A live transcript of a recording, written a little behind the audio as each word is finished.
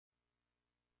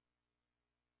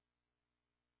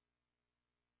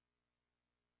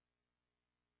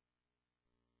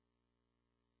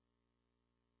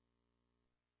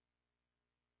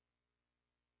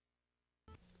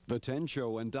The 10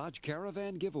 Show and Dodge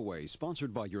Caravan giveaway,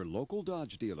 sponsored by your local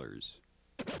Dodge dealers.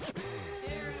 Here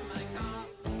in my car,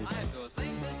 I feel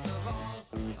safest of all.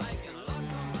 I can lock on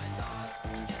my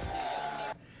doors. It's the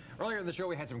only... Earlier in the show,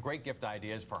 we had some great gift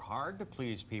ideas for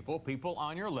hard-to-please people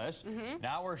on your list.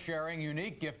 Now we're sharing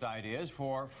unique gift ideas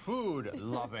for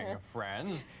food-loving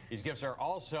friends. These gifts are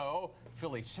also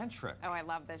Philly-centric. Oh, I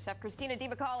love this. Chef Christina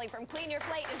DiMacaulay from Clean Your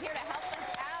Plate is here to help us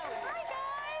out. Hi,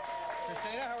 guys.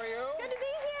 Christina, how are you? Good to be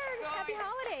here. Happy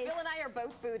holidays. Bill and I are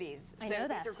both foodies, I so know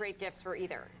these that. are great gifts for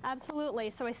either. Absolutely.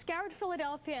 So I scoured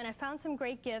Philadelphia and I found some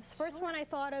great gifts. First one I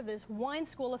thought of is Wine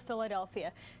School of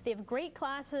Philadelphia. They have great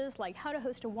classes like how to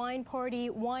host a wine party,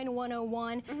 Wine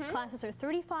 101. Classes are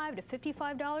 $35 to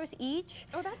 $55 each.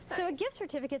 Oh, that's nice. So a gift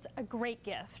certificate's a great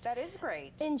gift. That is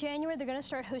great. In January, they're going to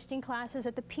start hosting classes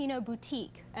at the Pinot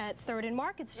Boutique at 3rd and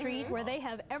Market Street, where they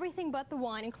have everything but the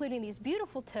wine, including these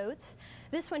beautiful totes.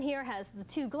 This one here has the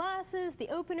 2 glasses, the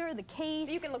opener, the case.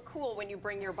 So you can look cool when you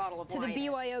bring your bottle of to wine the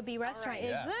BYOB restaurant. All right.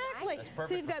 Yes. Exactly. That's perfect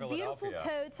So you've for got beautiful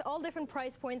Philadelphia. totes, all different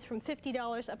price points from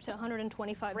 $50 up to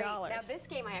 $125. Great. Now this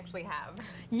game I actually have.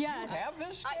 Yes. Have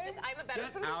this? I'm a better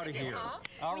Get foodie out of than you, here. huh?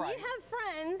 All When right. you have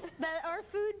friends that are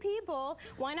food people,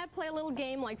 why not play a little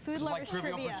game like Food Just like Lovers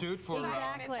Trivial Trivia? Pursuit for,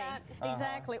 exactly.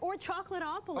 Exactly. Or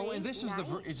Chocolatopoly. Oh, and this is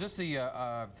is this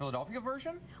the Philadelphia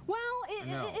version? Well, it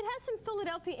No. has some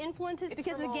Philadelphia influences It's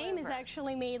because from the all game is over.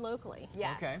 actually made locally.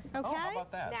 Yes. Okay. Okay. Oh, how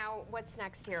about that? Now, what's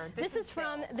next here? This is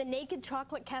from the Naked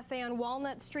Chocolate Cafe on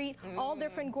Walnut Street. All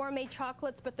different gourmet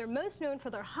chocolates, but they're most known for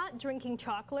their hot drinking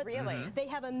chocolates. Really? They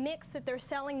have a mix that they're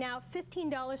selling now,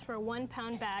 $15 for a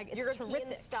 1-pound bag. It's European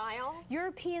terrific. style.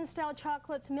 European style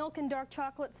chocolates, milk and dark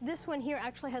chocolates. This one here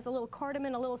actually has a little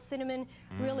cardamom, a little cinnamon,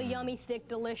 really yummy, thick,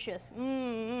 delicious.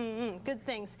 Good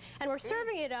things. And we're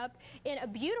serving it up in a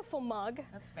beautiful mug.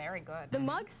 That's very good. The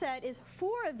mug set is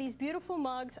 4 of these beautiful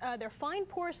mugs. They're fine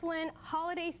porcelain,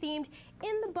 holiday themed.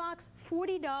 In the box,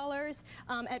 $40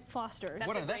 at Foster's.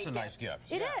 That's a nice gift.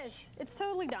 It is. It's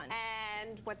totally done.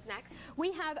 And what's next?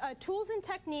 We have Tools and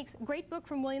Techniques, great book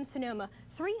from Williams-Sonoma,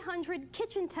 300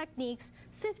 kitchen techniques,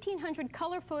 1,500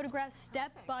 color photographs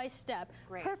step by step.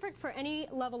 Great. Perfect for any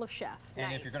level of chef.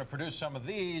 And if you're going to produce some of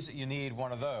these, you need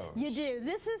one of those. You do.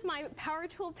 This is my power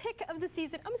tool pick of the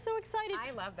season. I'm so excited. I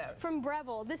love those. From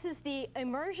Breville. This is the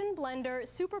immersion blender,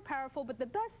 super powerful, but the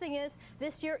best thing is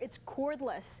this year it's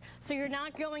cordless. So you're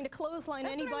not going to clothesline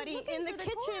That's what I was anybody looking in the for, the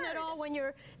kitchen at cord. all when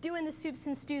you're doing the soups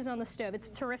and stews on the stove. It's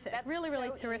terrific. That's really, really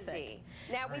so terrific. easy.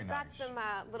 Now Very we've got nice. some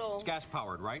little It's gas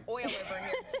powered, right? oil over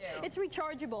here too. It's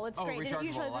rechargeable. It's great. And it rechargeable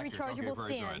usually has a electric. rechargeable Okay,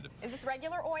 very stand. good. Is this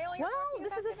regular oil you're Well, talking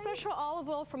this about is a today? special olive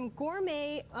oil from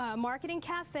Gourmet Marketing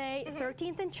Cafe,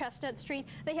 13th and Chestnut Street.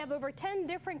 They have over 10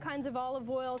 different kinds of olive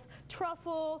oils,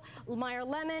 truffle, Meyer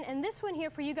lemon, and this one here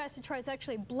for you guys to try is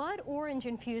actually blood orange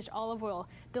infused olive oil.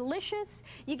 Delicious.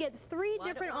 You get 3 Blood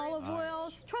different orange. olive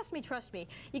oils. Trust me, trust me.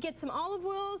 You get some olive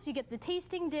oils, you get the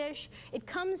tasting dish. It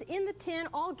comes in the tin,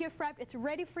 all gift wrapped. It's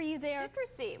ready for you there.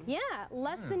 Citrusy. Yeah,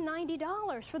 less than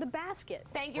 $90 for the basket.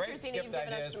 Thank you, Great Christina. gift You've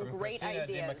given us ideas some from great Christina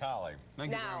ideas. DiMacaulay.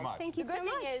 Thank you Now, very much. Thank you The good so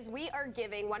much. thing is we are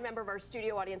giving one member of our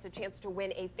studio audience a chance to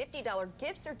win a $50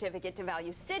 gift certificate to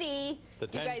Value City. The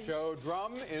You 10 Show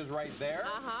drum is right there.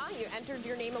 You entered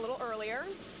your name a little earlier.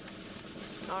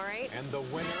 All right. And the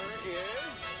winner is...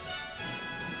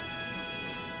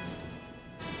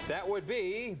 That would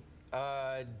be...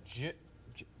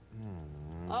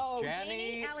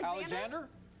 Janny Alexander?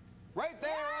 Right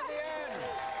there at the end.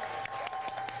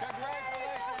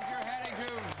 Congratulations, you're heading to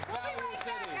Value We'll be right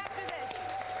City. back after this.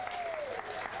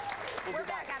 We're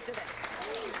back after this.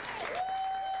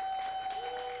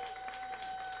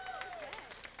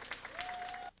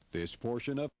 This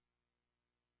portion of